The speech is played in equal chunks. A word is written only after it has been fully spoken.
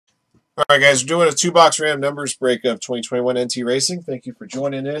All right, guys, we're doing a two-box random numbers break of 2021 NT Racing. Thank you for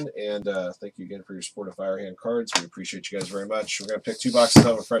joining in, and thank you again for your support of Firehand Cards. We appreciate you guys very much. We're going to pick two boxes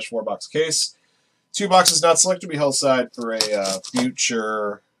out of a fresh four-box case. Two boxes not selected to be held aside for a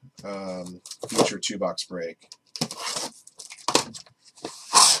future two-box break.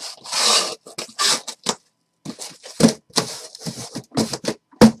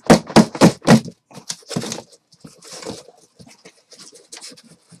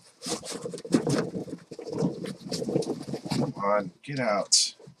 Come on, get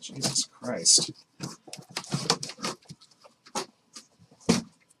out. Jesus Christ. All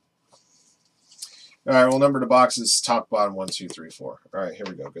right, we'll number the boxes top, bottom, 1, 2, 3, 4. All right, here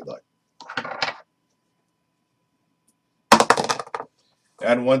we go. Good luck.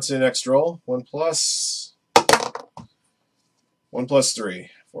 Add 1 to the next roll. 1 plus. 1 plus 3.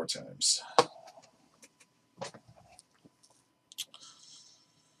 4 times. All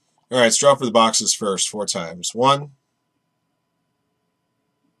right, let's draw for the boxes first. 4 times. 1.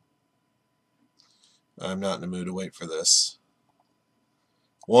 I'm not in the mood to wait for this.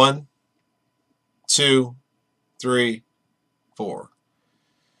 1, 2, 3, 4.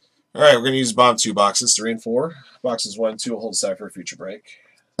 All right, we're going to use bottom two boxes, 3 and 4. Boxes 1 and 2 will hold aside for a future break.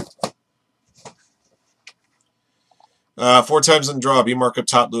 4 times on the draw. B mark up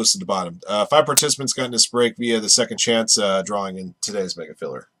top, Lewis at the bottom. 5 participants got in this break via the second chance drawing in today's mega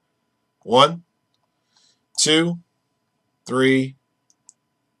filler. 1, 2, 3.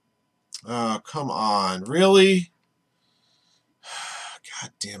 Oh, come on. Really? God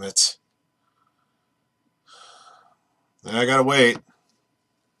damn it. I gotta wait.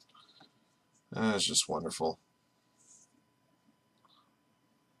 It's just wonderful.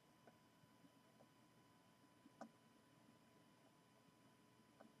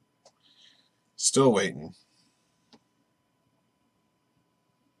 Still waiting.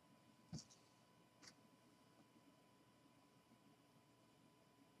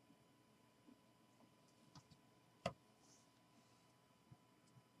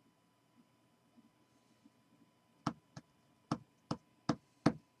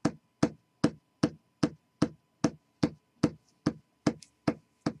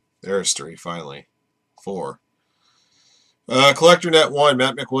 There's 3, finally. 4. Collector Net 1,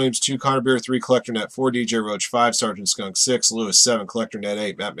 Matt McWilliams 2, Connor Beer 3, Collector Net 4, DJ Roach 5, Sergeant Skunk 6, Lewis 7, Collector Net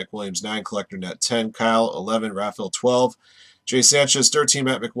 8, Matt McWilliams 9, Collector Net 10, Kyle 11, Raphael 12, Jay Sanchez 13,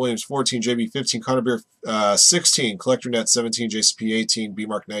 Matt McWilliams 14, JB 15, Connor Beer 16, Collector Net 17, JCP 18, B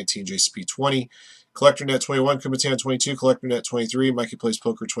Mark 19, JCP 20, Collector Net 21, Kumatan 22, Collector Net 23, Mikey Plays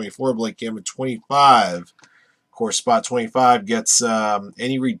Poker 24, Blake Gammon 25. Of course, spot 25 gets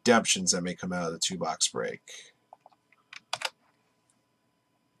any redemptions that may come out of the two-box break.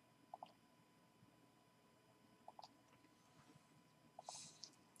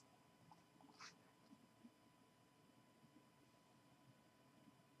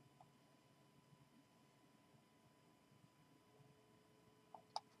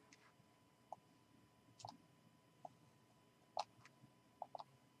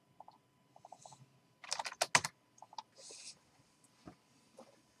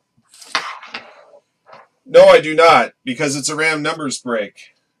 No, I do not, because it's a random numbers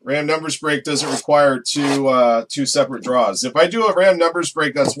break. Random numbers break doesn't require two separate draws. If I do a random numbers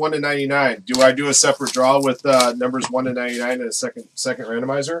break that's 1 to 99, do I do a separate draw with numbers 1 to 99 and a second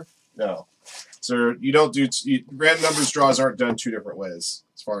randomizer? No. So you don't do random numbers draws aren't done two different ways,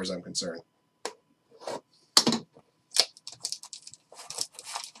 as far as I'm concerned.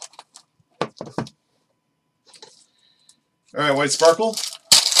 All right, White Sparkle.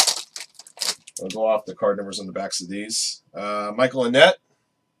 I'll go off the card numbers on the backs of these. Michael Annette.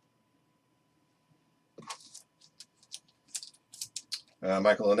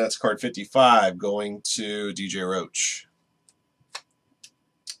 Michael Annette's card 55 going to DJ Roach.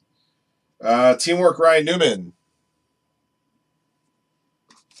 Teamwork Ryan Newman.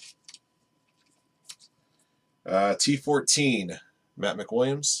 T14 Matt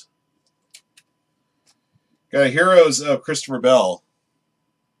McWilliams. Got Heroes of Christopher Bell.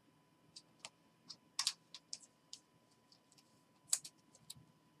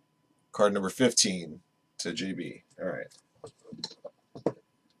 Card number 15 to JB. All right.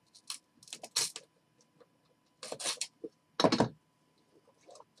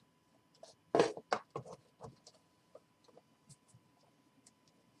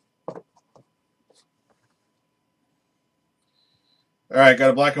 All right, got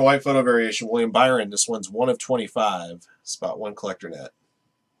a black and white photo variation. William Byron. This one's 1 of 25. Spot 1 Collector Net.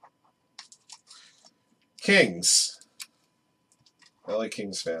 Kings. LA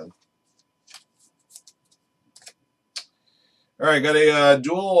Kings fan. All right, got a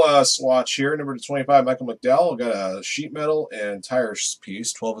dual swatch here. Number to 25, Michael McDowell. Got a sheet metal and tire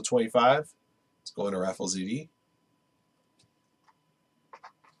piece, 12 of 25. Let's go into Raffle ZD.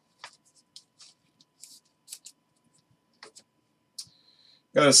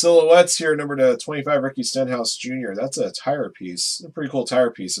 Got a silhouettes here, number to 25, Ricky Stenhouse Jr. That's a tire piece. A pretty cool tire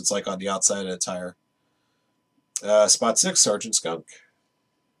piece. It's like on the outside of a tire. Spot 6, Sergeant Skunk.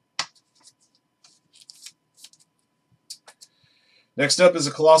 Next up is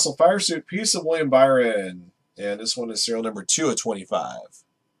a Colossal Fire Suit piece of William Byron. And this one is serial number 2 of 25.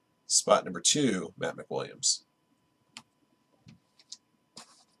 Spot number 2, Matt McWilliams.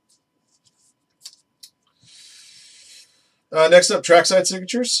 Next up, trackside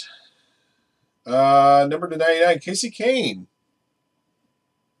signatures. Number to 99, Casey Kane.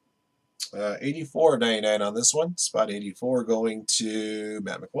 84 of 99 on this one. Spot 84 going to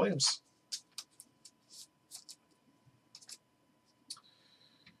Matt McWilliams.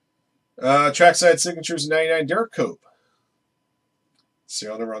 Trackside signatures 99, Derek Cope.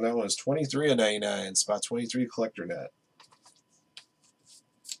 Serial number on that one is 23 of 99. Spot 23, Collector Net.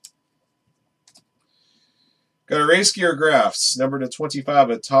 Got a race gear graphs, number to 25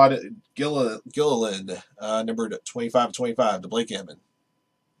 of Todd Gilliland. Number to 25 of 25 to Blake Hammond.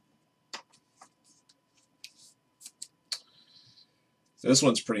 This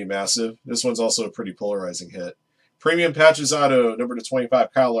one's pretty massive. This one's also a pretty polarizing hit. Premium Patches Auto, number to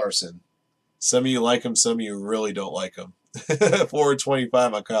 25, Kyle Larson. Some of you like him, some of you really don't like him. 4 of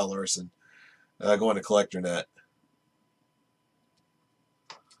 25 on Kyle Larson. Going to Collector Net.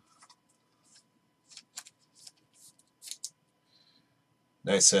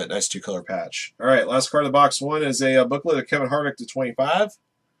 Nice hit. Nice two-color patch. All right, last card of the box one is a booklet of Kevin Harvick to 25.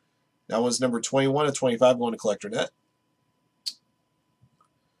 That one's number 21 of 25 going to Collector Net.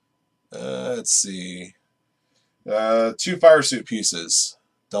 Let's see. 2 fire suit pieces.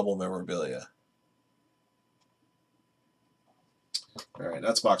 Double memorabilia. All right,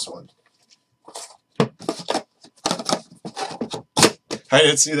 that's box one. I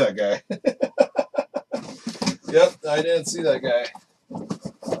didn't see that guy. Yep, I didn't see that guy.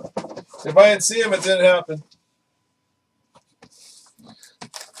 If I didn't see him, it didn't happen.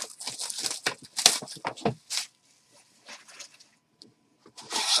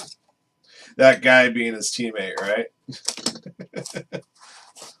 That guy being his teammate, right?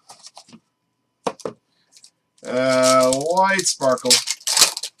 White Sparkle.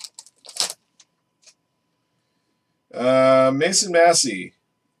 Mason Massey.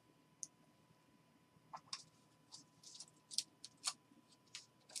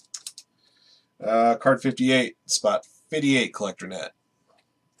 Card 58, spot 58, Collector Net.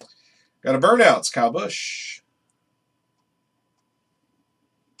 Got a Burnouts, Kyle Busch.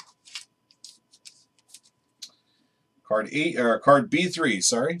 Card B3,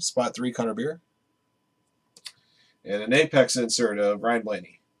 sorry, spot 3, Connor Beer. And an Apex insert of Ryan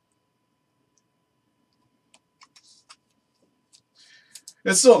Blaney.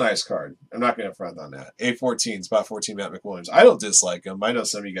 It's still a nice card. I'm not going to front on that. A14, spot 14, Matt McWilliams. I don't dislike him. I know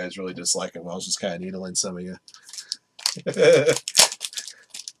some of you guys really dislike him. I was just kind of needling some of you.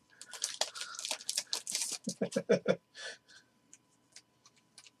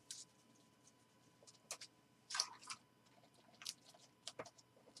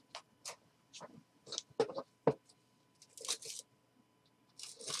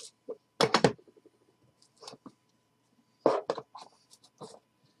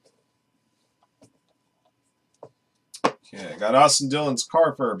 Okay, got Austin Dillon's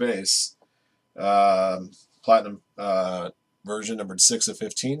car for a base. Platinum version, number 6 of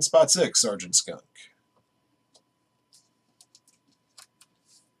 15, spot 6, Sergeant Skunk.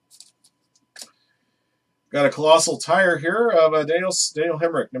 Got a Colossal tire here of Daniel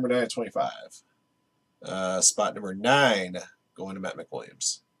Hemrick, number 9 of 25. Spot number 9, going to Matt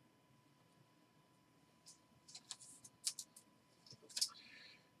McWilliams.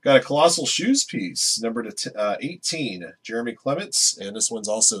 Got a Colossal shoes piece, number to 18, Jeremy Clements, and this one's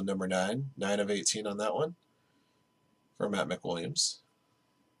also number 9, 9 of 18 on that one, for Matt McWilliams.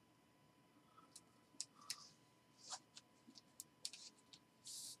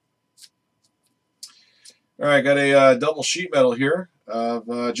 All right, got a double sheet metal here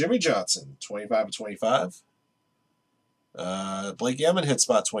of Jimmy Johnson, 25 of 25. Blake Hammond hit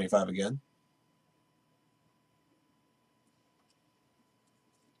spot 25 again.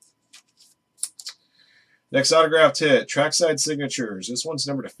 Next autographed hit, Trackside Signatures. This one's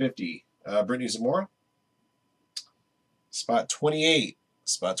number to 50. Brittany Zamora. Spot 28.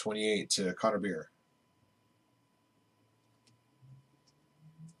 Spot 28 to Connor Beer.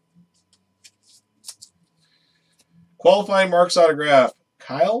 Qualifying marks autograph,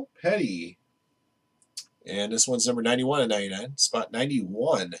 Kyle Petty. And this one's number 91 and 99. Spot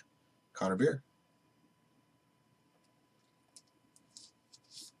 91, Connor Beer.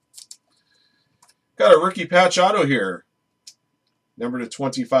 Got a rookie patch auto here. Number to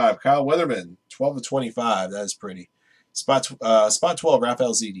 25, Kyle Weatherman. 12 to 25. That is pretty. Spot 12,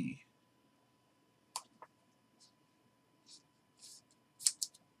 Raphael ZD.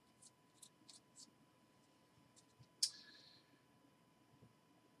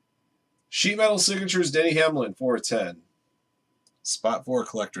 Sheet metal signatures, Denny Hamlin, 4 of 10. Spot 4,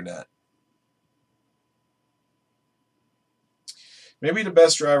 Collector Net. Maybe the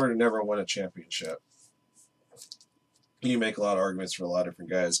best driver to never win a championship. You make a lot of arguments for a lot of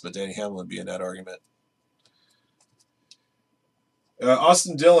different guys, but Denny Hamlin would be in that argument.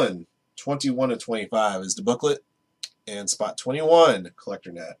 Austin Dillon, 21 of 25 is the booklet. And spot 21,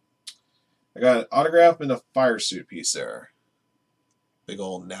 Collector Net. I got an autograph and a fire suit piece there. Big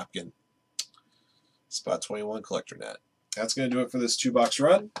old napkin. Spot 21, Collector Net. That's going to do it for this 2-box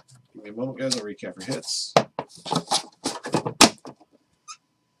run. Give me a moment, guys. I'll recap your hits.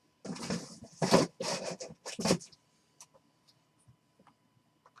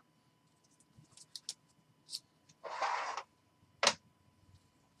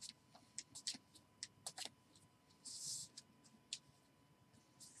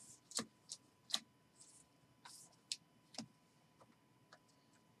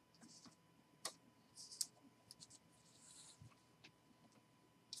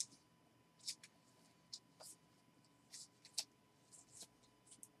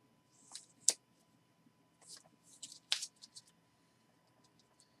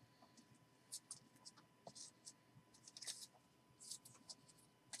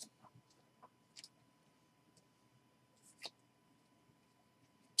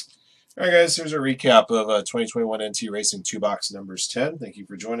 All right, guys, here's a recap of 2021 NT Racing 2-box numbers 10. Thank you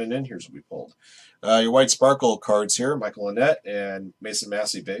for joining in. Here's what we pulled. Your White Sparkle cards here, Michael Annette and Mason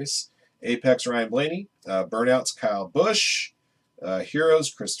Massey base. Apex, Ryan Blaney. Burnouts, Kyle Busch.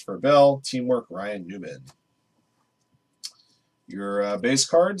 Heroes, Christopher Bell. Teamwork, Ryan Newman. Your base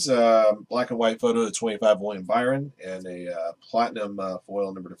cards, black and white photo to 25, William Byron, and a platinum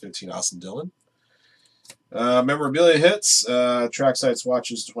foil number to 15, Austin Dillon. Memorabilia hits, trackside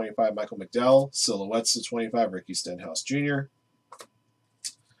swatches to 25, Michael McDowell. Silhouettes to 25, Ricky Stenhouse Jr.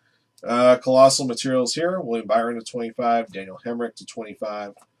 Colossal materials here, William Byron to 25, Daniel Hemrick to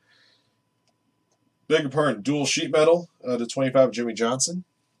 25. Big apart dual sheet metal to 25, Jimmy Johnson.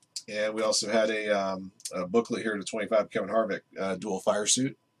 And we also had a booklet here to 25, Kevin Harvick, dual fire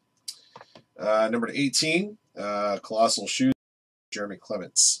suit. Number to 18, Colossal shoes, Jeremy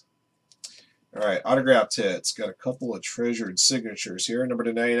Clements. All right, autographed hits. Got a couple of treasured signatures here. Number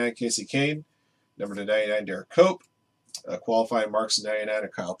to 99, Casey Kane. Number to 99, Derek Cope. Qualifying marks to 99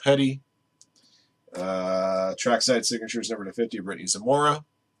 of Kyle Petty. Trackside signatures, number to 50, Brittany Zamora.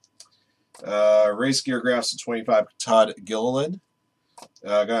 Race gear graphs to 25, Todd Gilliland.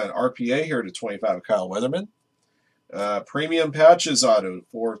 Got an RPA here to 25 of Kyle Weatherman. Premium patches auto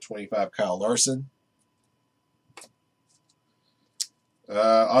for 25, Kyle Larson.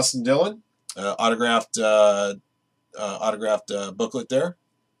 Austin Dillon. Autographed booklet there.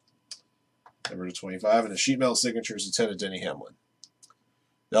 Number to 25. And the sheet metal signatures to 10 of Denny Hamlin.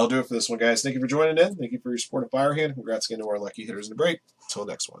 That'll do it for this one, guys. Thank you for joining in. Thank you for your support of Firehand. Congrats again to our lucky hitters in the break. Until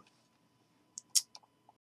next one.